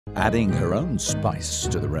Adding her own spice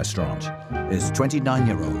to the restaurant is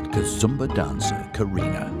 29-year-old Kizomba dancer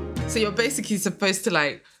Carina. So you're basically supposed to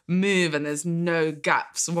like move and there's no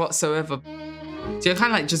gaps whatsoever. So you're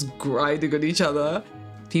kind of like just grinding on each other.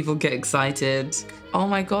 People get excited. Oh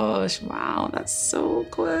my gosh, wow, that's so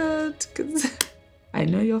awkward. 'Cause I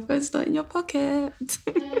know your phone's not in your pocket.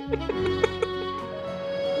 Ooh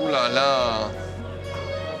la la.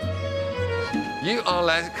 You are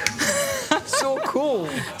like so cool.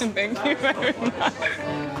 Thank you very much.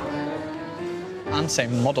 I'm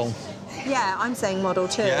saying model. Yeah, I'm saying model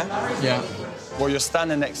too. Yeah. Well, you're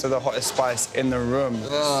standing next to the hottest spice in the room.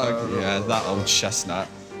 Yeah, that old chestnut.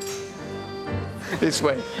 This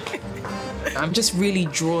way. I'm just really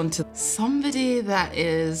drawn to somebody that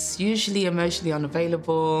is usually emotionally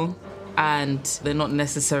unavailable and they're not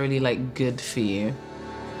necessarily like good for you.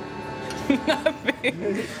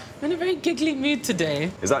 I'm in a very giggly mood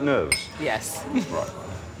today. Is that nervous? Yes. Right.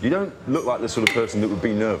 You don't look like the sort of person that would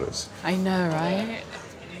be nervous. I know, right?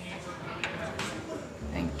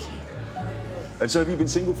 Thank you. And so have you been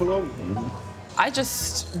single for long? I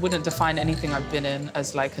just wouldn't define anything I've been in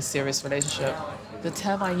as like a serious relationship. The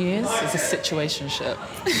term I use is a situationship.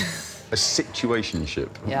 A situationship?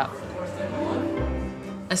 Yeah.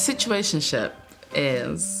 A situationship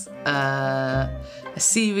is a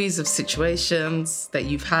series of situations that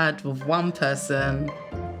you've had with one person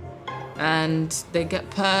and they get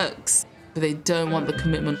perks, but they don't want the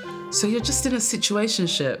commitment. So you're just in a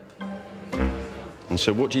situationship. And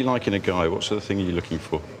so what do you like in a guy? What sort of thing are you looking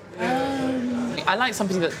for? I like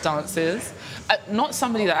somebody that dances. Not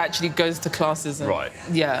somebody that actually goes to classes. And, Right.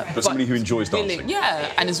 Yeah. But somebody who enjoys dancing.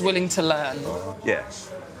 Yeah, and is willing to learn. Yes.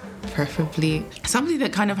 Preferably somebody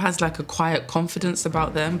that kind of has like a quiet confidence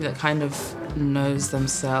about them, that kind of knows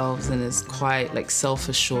themselves and is quite like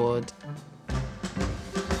self-assured.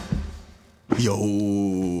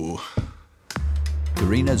 Yo.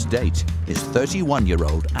 Carina's date is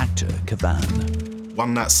 31-year-old actor Kevan.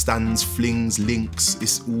 One night stands, flings, links,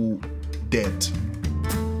 it's all dead.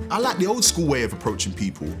 I like the old school way of approaching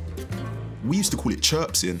people. We used to call it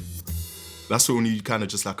chirpsing. That's when you kind of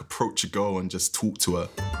just like approach a girl and just talk to her.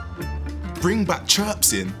 Bring back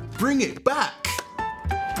chirpsing. Bring it back.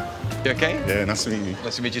 You okay? Yeah, nice to meet you.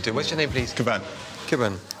 Nice to meet you too. What's your name, please? Kevan.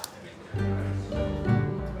 Kevan.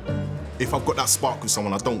 If I've got that spark with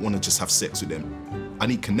someone, I don't want to just have sex with them. I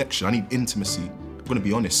need connection, I need intimacy. I'm gonna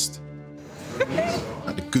be honest.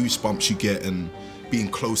 Like the goosebumps you get and being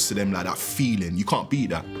close to them, like that feeling, you can't beat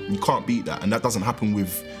that. You can't beat that. And that doesn't happen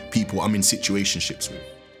with people I'm in situationships with.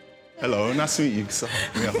 Hello, nice to meet you.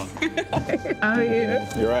 How are you?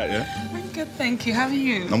 You're right, yeah? I'm good, thank you. How are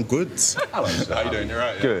you? I'm good. Hello. How you doing? You're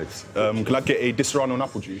right, yeah? Good. Could I get a Disaronno and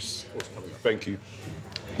apple juice? Thank you.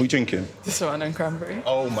 What are you drinking? Disaronno and cranberry.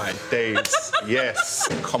 Oh, my days. Yes.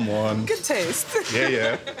 Come on. Good taste. Yeah,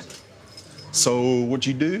 yeah. So, what do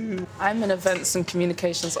you do? I'm an events and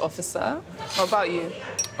communications officer. What about you?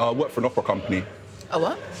 I work for an opera company. A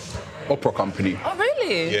what? Opera company. Oh,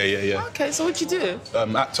 really? Yeah. Okay, so what do you do?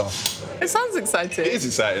 Actor. It sounds exciting. It is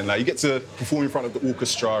exciting. Like, you get to perform in front of the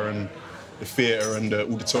orchestra and the theatre and the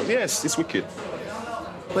auditorium. Yes, it's wicked.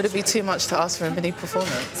 Would it be too much to ask for a mini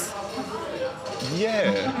performance?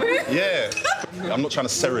 Yeah. Yeah. I'm not trying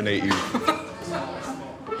to serenade you.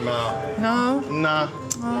 Nah. No? Nah.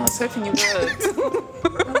 Oh, I was hoping you would.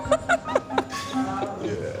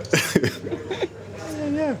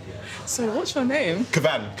 Yeah. So what's your name?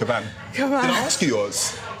 Kevan. Kevan. Did I ask you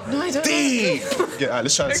yours? No, I don't Deep. Yeah, all right,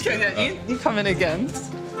 let's try this Okay, again. yeah, you come in again.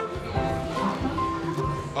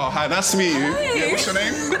 Oh, hi, nice to meet you. Hi. Yeah, what's your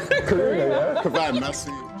name? Carina, yeah? Kevan, nice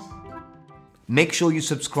to meet you. Make sure you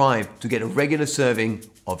subscribe to get a regular serving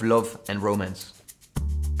of love and romance.